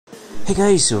Hey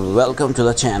guys, welcome to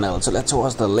the channel. So let's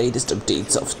watch the latest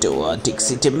updates of Doah,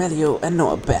 Dixie, Damelio and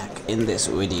Noah Beck in this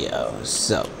video.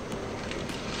 So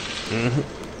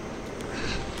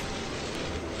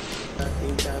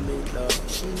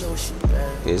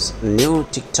his new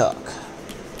TikTok.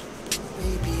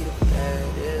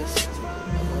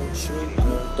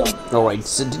 Alright,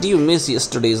 so did you miss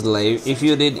yesterday's live? If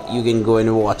you did, you can go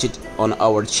and watch it on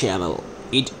our channel.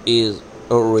 It is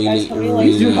really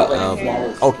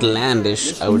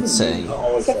outlandish, I would say.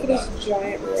 Except for this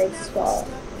giant red spot.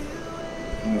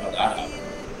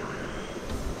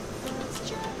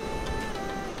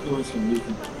 It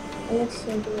looks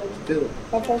so good.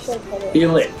 How far should I cut it?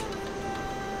 Feel it.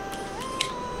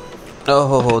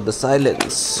 Oh, the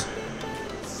silence.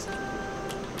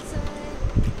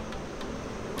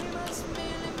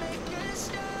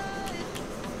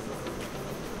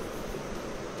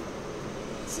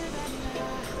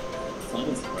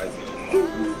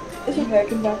 It's okay, I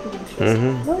can back it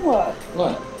in. No,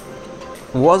 what?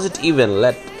 Was it even?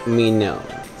 Let me know.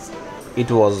 It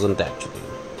wasn't actually.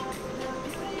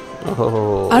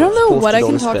 Oh, I don't know what I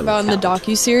can talk about in the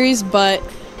docu-series, but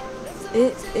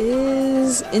it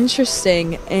is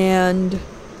interesting, and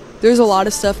there's a lot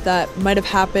of stuff that might have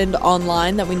happened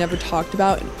online that we never talked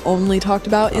about, only talked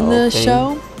about in the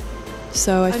show.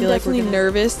 So I feel like we're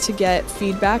nervous to get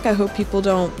feedback. I hope people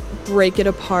don't break it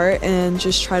apart and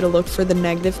just try to look for the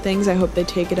negative things. I hope they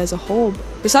take it as a whole.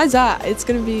 Besides that, it's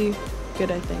gonna be good,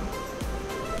 I think.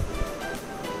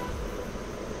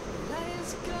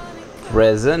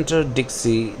 Presenter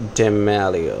Dixie,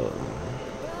 Damelio.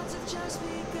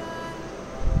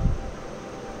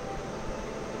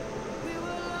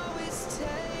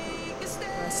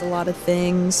 That's a lot of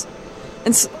things,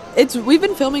 and we've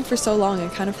been filming for so long I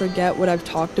kind of forget what I've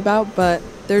talked about, but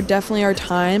there definitely are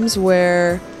times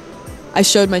where I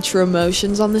showed my true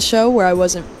emotions on the show where I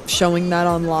wasn't showing that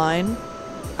online.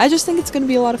 I just think it's going to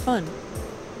be a lot of fun.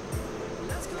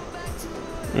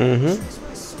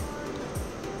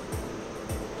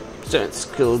 Certain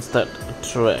skills that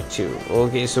attract you.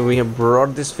 Okay, so we have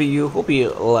brought this for you. Hope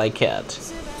you like it.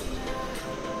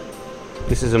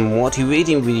 This is a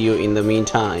motivating video in the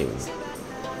meantime.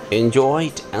 Enjoy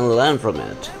it and learn from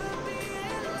it.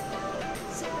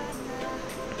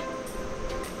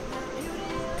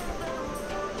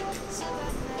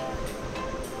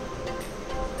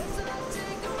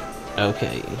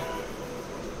 Okay.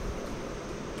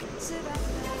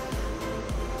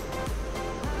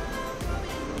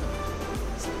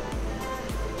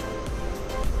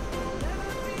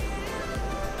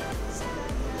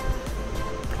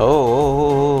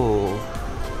 Oh.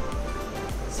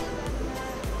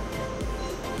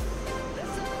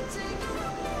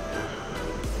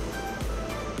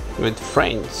 With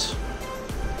friends.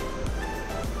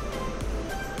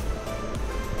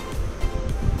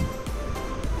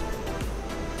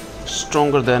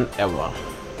 Stronger than ever.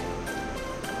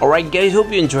 Alright guys,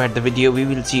 hope you enjoyed the video. We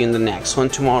will see you in the next one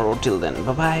tomorrow. Till then,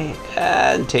 bye bye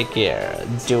and take care.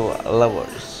 Doah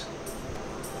lovers.